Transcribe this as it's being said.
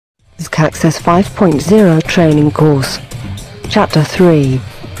ZKAcess 5.0 training course. Chapter 3.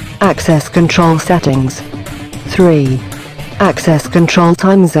 Access Control Settings. 3. Access Control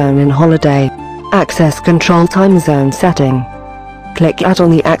Time Zone in Holiday. Access Control Time Zone Setting. Click Add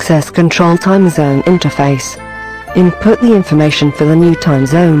on the Access Control Time Zone interface. Input the information for the new time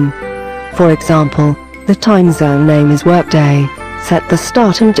zone. For example, the time zone name is Workday. Set the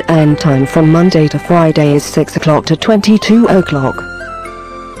start and end time from Monday to Friday is 6 o'clock to 22 o'clock.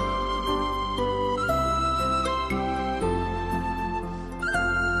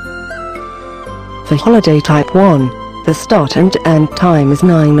 For holiday type 1, the start and end time is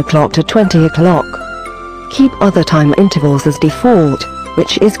 9 o'clock to 20 o'clock. Keep other time intervals as default,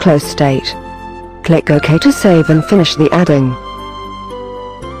 which is close state. Click OK to save and finish the adding.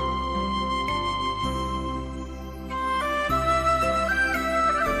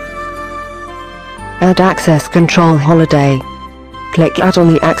 Add Access Control Holiday. Click Add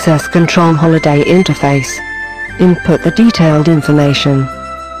on the Access Control Holiday interface. Input the detailed information.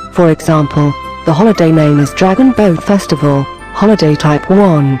 For example, the holiday name is Dragon Boat Festival, holiday type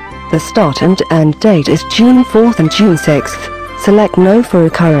 1. The start and end date is June 4th and June 6th. Select No for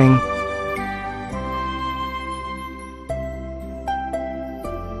recurring.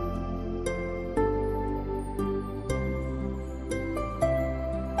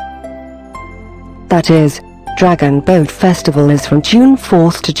 That is, Dragon Boat Festival is from June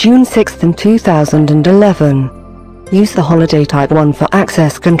 4th to June 6th in 2011. Use the holiday type 1 for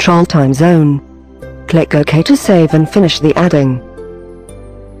Access Control Time Zone. Click OK to save and finish the adding.